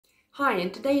Hi,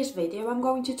 in today's video I'm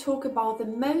going to talk about the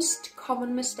most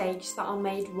common mistakes that are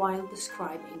made while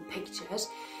describing pictures.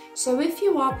 So if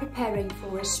you are preparing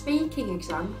for a speaking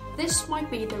exam, this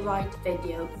might be the right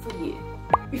video for you.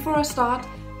 Before I start,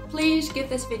 please give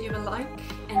this video a like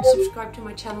and subscribe to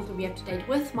my channel to be up to date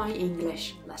with my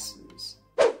English lessons.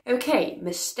 Okay,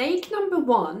 mistake number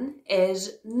 1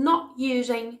 is not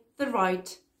using the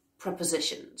right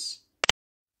prepositions.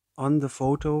 On the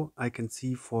photo, I can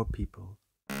see 4 people.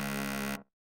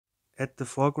 At the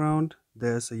foreground,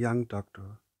 there is a young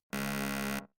doctor.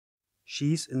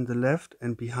 She's in the left,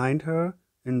 and behind her,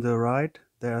 in the right,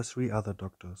 there are 3 other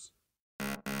doctors.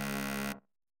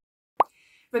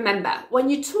 Remember,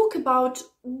 when you talk about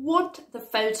what the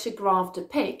photograph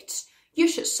depicts, you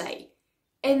should say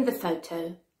in the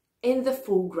photo, in the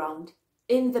foreground,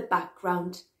 in the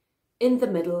background, in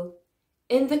the middle,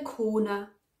 in the corner,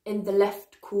 in the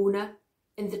left corner,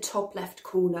 in the top left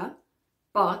corner,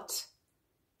 but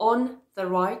on the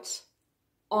right,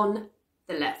 on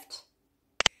the left.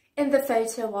 In the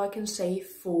photo I can see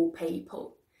 4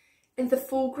 people. In the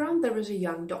foreground there is a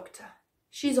young doctor.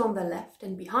 She's on the left,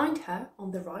 and behind her, on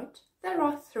the right, there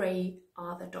are 3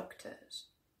 other doctors.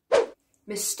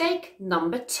 Mistake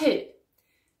number 2.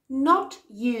 Not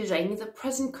using the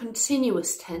present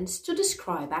continuous tense to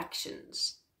describe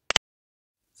actions.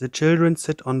 The children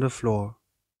sit on the floor.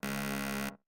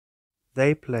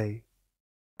 They play.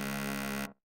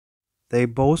 They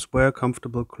both wear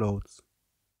comfortable clothes.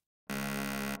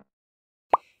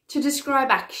 To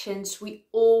describe actions, we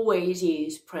always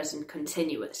use present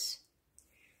continuous.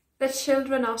 The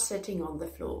children are sitting on the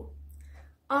floor.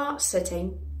 Are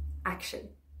sitting,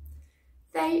 action.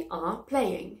 They are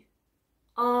playing.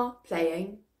 Are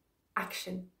playing,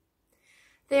 action.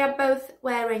 They are both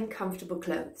wearing comfortable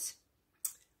clothes.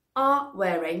 Are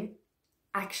wearing,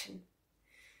 action.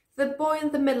 The boy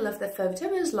in the middle of the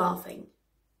photo is laughing.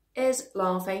 Is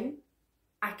laughing,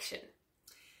 action.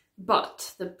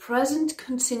 But the present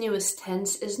continuous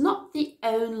tense is not the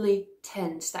only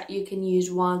tense that you can use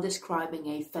while describing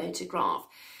a photograph.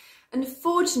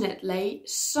 Unfortunately,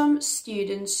 some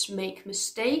students make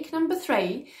mistake number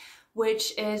 3,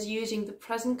 which is using the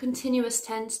present continuous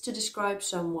tense to describe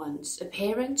someone's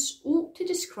appearance or to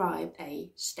describe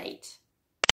a state.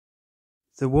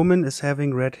 The woman is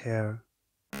having red hair.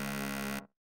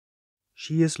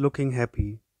 She is looking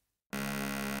happy.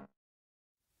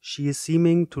 She is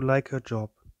seeming to like her job.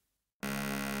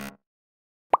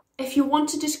 If you want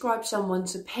to describe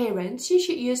someone's appearance, you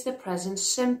should use the present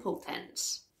simple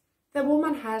tense. The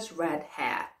woman has red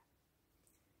hair.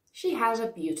 She has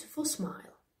a beautiful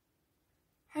smile.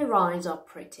 Her eyes are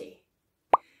pretty.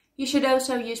 You should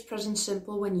also use present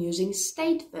simple when using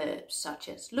state verbs such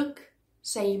as look,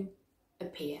 seem,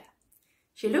 appear.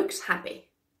 She looks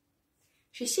happy.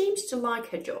 She seems to like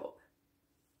her job.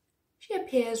 She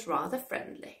appears rather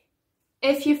friendly.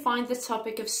 If you find the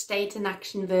topic of state and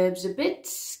action verbs a bit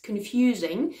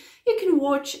confusing, you can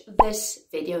watch this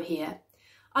video here.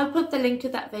 I'll put the link to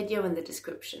that video in the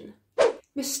description.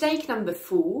 Mistake number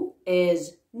 4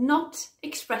 is not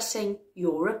expressing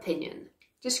your opinion.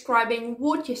 Describing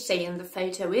what you see in the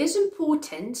photo is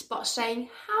important, but saying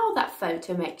how that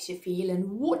photo makes you feel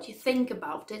and what you think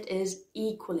about it is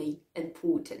equally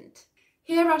important.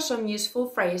 Here are some useful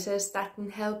phrases that can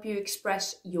help you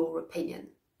express your opinion.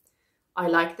 I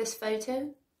like this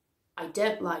photo. I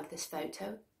don't like this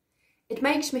photo. It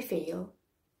makes me feel.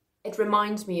 It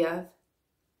reminds me of.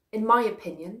 In my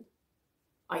opinion.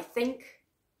 I think.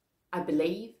 I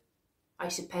believe. I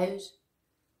suppose.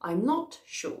 I'm not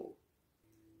sure.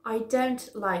 I don't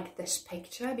like this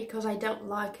picture because I don't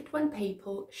like it when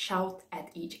people shout at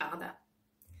each other.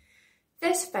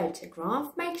 This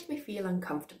photograph makes me feel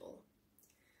uncomfortable.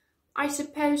 I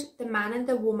suppose the man and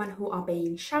the woman who are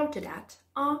being shouted at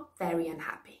are very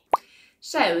unhappy.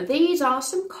 So these are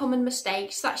some common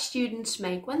mistakes that students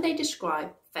make when they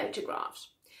describe photographs.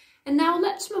 And now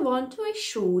let's move on to a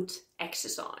short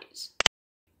exercise.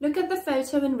 Look at the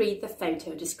photo and read the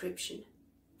photo description.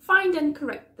 Find and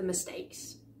correct the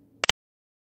mistakes.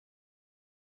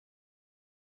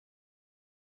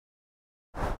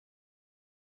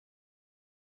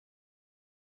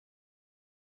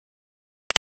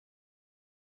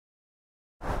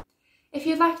 If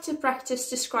you'd like to practice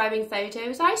describing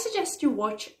photos, I suggest you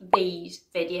watch these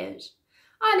videos.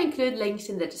 I'll include links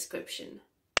in the description.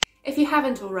 If you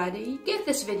haven't already, give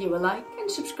this video a like and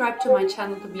subscribe to my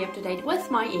channel to be up to date with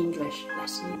my English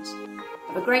lessons.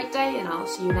 Have a great day and I'll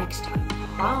see you next time.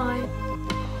 Bye!